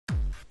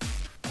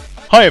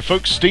Hiya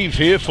folks, Steve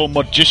here for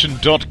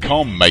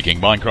Modgician.com, making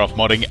Minecraft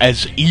modding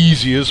as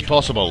easy as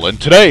possible, and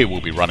today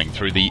we'll be running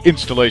through the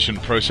installation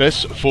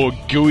process for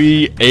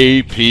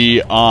GuiAPI.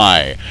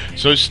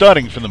 So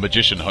starting from the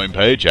Modgician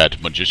homepage at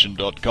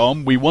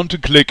Modgician.com, we want to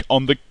click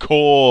on the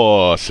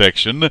core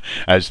section,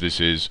 as this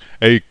is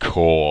a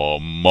core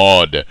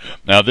mod.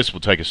 Now this will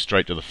take us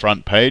straight to the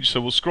front page,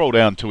 so we'll scroll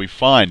down till we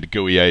find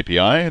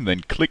GuiAPI and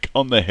then click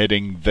on the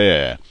heading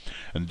there.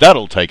 And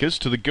that'll take us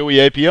to the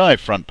GuiAPI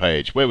front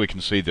page, where we can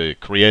see the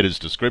creator's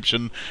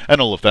description and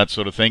all of that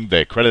sort of thing,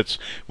 their credits.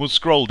 We'll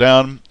scroll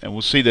down and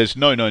we'll see there's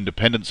no known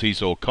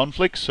dependencies or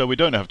conflicts, so we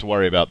don't have to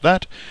worry about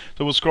that.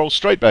 So we'll scroll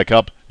straight back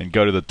up and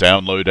go to the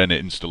Download and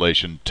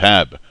Installation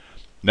tab.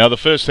 Now the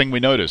first thing we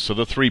notice are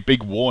the three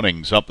big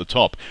warnings up the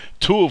top,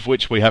 two of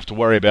which we have to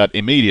worry about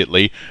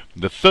immediately.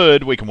 The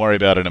third we can worry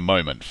about in a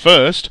moment.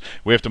 First,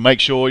 we have to make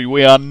sure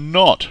we are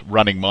not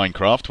running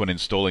Minecraft when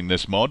installing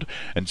this mod,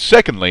 and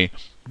secondly,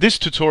 this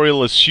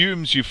tutorial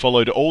assumes you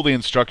followed all the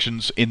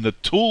instructions in the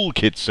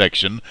toolkit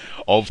section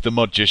of the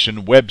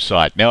Modgician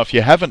website. Now if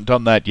you haven't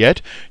done that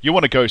yet, you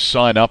want to go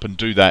sign up and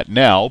do that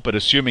now, but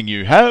assuming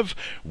you have,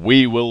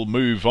 we will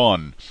move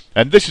on.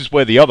 And this is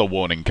where the other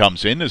warning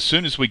comes in. As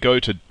soon as we go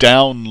to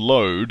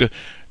download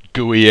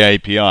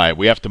GuiAPI,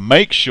 we have to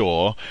make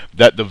sure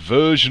that the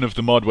version of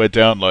the mod we're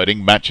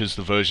downloading matches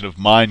the version of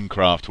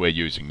Minecraft we're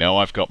using. Now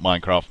I've got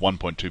Minecraft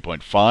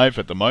 1.2.5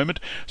 at the moment,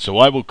 so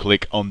I will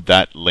click on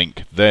that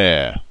link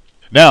there.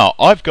 Now,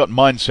 I've got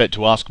mine set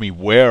to ask me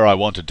where I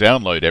want to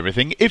download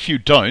everything. If you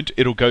don't,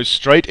 it'll go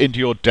straight into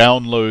your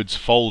downloads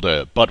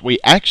folder, but we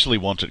actually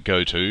want it to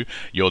go to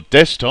your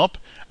desktop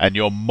and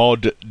your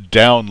mod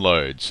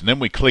downloads. And then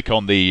we click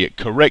on the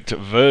correct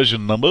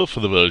version number for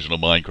the version of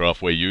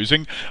Minecraft we're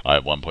using. I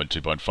have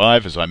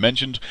 1.2.5 as I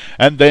mentioned,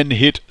 and then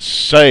hit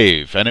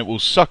save, and it will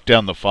suck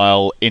down the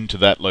file into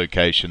that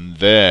location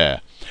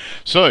there.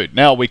 So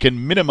now we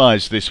can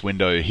minimize this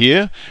window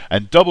here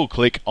and double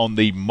click on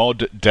the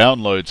mod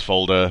downloads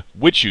folder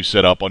which you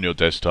set up on your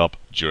desktop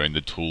during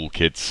the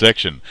toolkit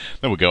section.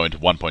 Then we'll go into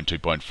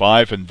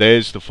 1.2.5 and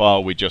there's the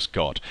file we just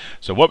got.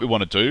 So what we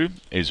want to do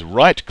is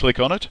right click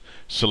on it,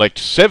 select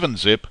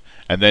 7-zip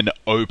and then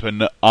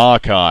open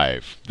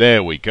archive.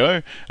 There we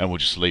go, and we'll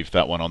just leave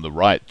that one on the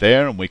right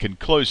there, and we can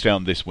close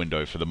down this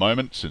window for the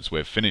moment since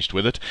we're finished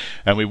with it.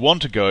 And we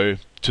want to go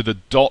to the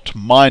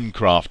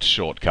 .minecraft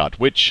shortcut,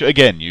 which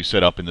again you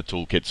set up in the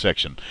toolkit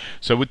section.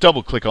 So we'll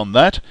double click on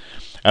that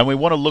and we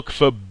want to look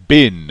for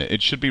bin.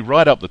 It should be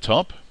right up the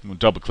top. We'll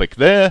double click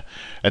there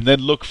and then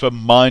look for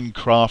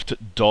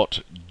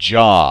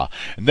minecraft.jar,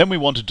 and then we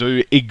want to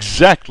do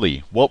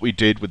exactly what we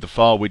did with the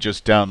file we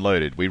just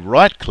downloaded. We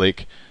right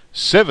click,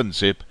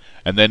 7-zip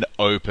and then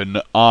open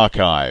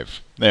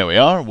archive. There we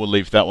are, we'll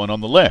leave that one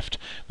on the left.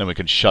 Then we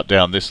can shut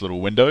down this little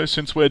window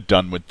since we're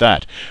done with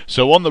that.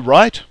 So on the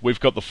right, we've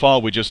got the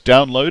file we just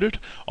downloaded.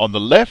 On the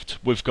left,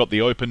 we've got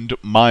the opened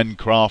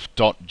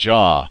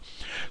minecraft.jar.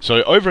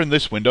 So over in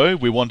this window,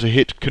 we want to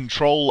hit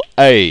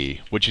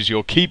Control-A, which is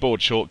your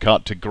keyboard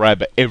shortcut to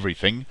grab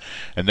everything.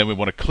 And then we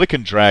want to click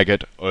and drag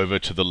it over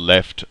to the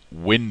left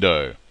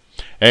window.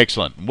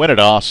 Excellent. When it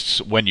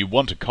asks when you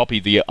want to copy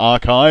the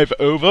archive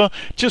over,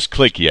 just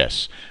click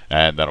yes,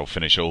 and that'll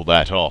finish all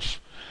that off.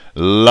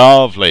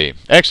 Lovely.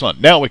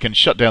 Excellent. Now we can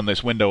shut down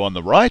this window on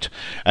the right,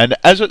 and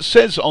as it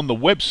says on the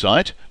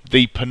website,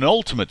 the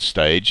penultimate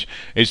stage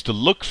is to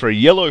look for a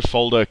yellow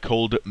folder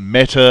called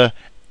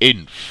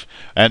meta-inf.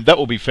 And that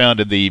will be found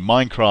in the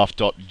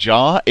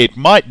minecraft.jar. It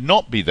might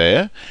not be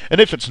there,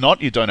 and if it's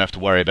not, you don't have to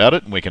worry about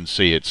it, and we can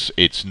see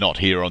it's not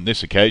here on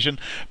this occasion.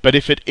 But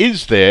if it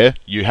is there,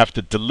 you have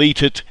to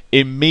delete it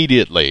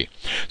immediately.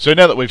 So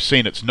now that we've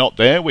seen it's not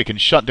there, we can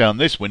shut down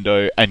this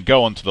window and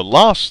go on to the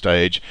last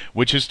stage,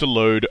 which is to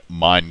load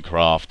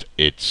Minecraft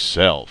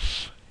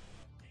itself.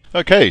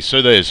 Okay,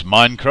 so there's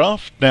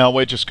Minecraft. Now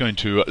we're just going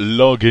to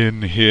log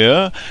in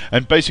here,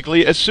 and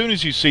basically as soon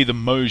as you see the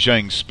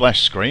Mojang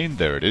splash screen,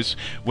 there it is,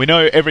 we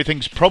know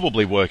everything's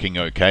probably working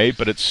okay,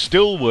 but it's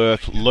still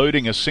worth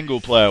loading a single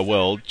player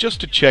world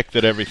just to check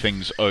that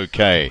everything's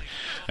okay.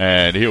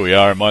 And here we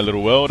are in my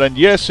little world, and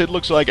yes, it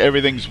looks like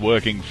everything's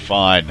working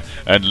fine.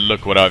 And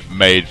look what I've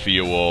made for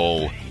you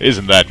all.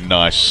 Isn't that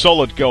nice?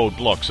 Solid gold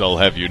blocks, I'll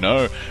have you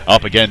know,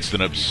 up against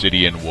an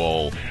obsidian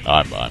wall.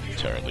 I'm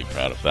terribly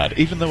proud of that,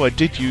 even though I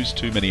did use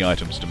too many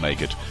items to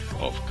make it,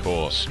 of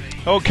course.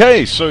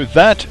 Okay, so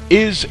that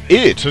is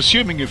it.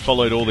 Assuming you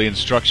followed all the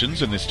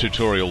instructions in this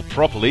tutorial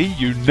properly,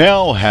 you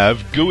now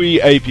have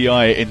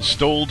GuiAPI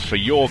installed for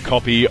your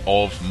copy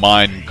of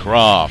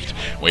Minecraft.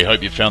 We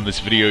hope you found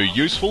this video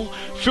useful.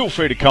 Feel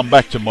free to come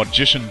back to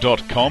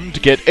Modgician.com to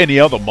get any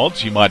other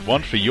mods you might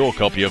want for your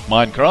copy of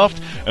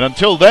Minecraft. And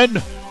until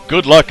then,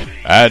 good luck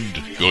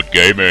and good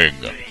gaming.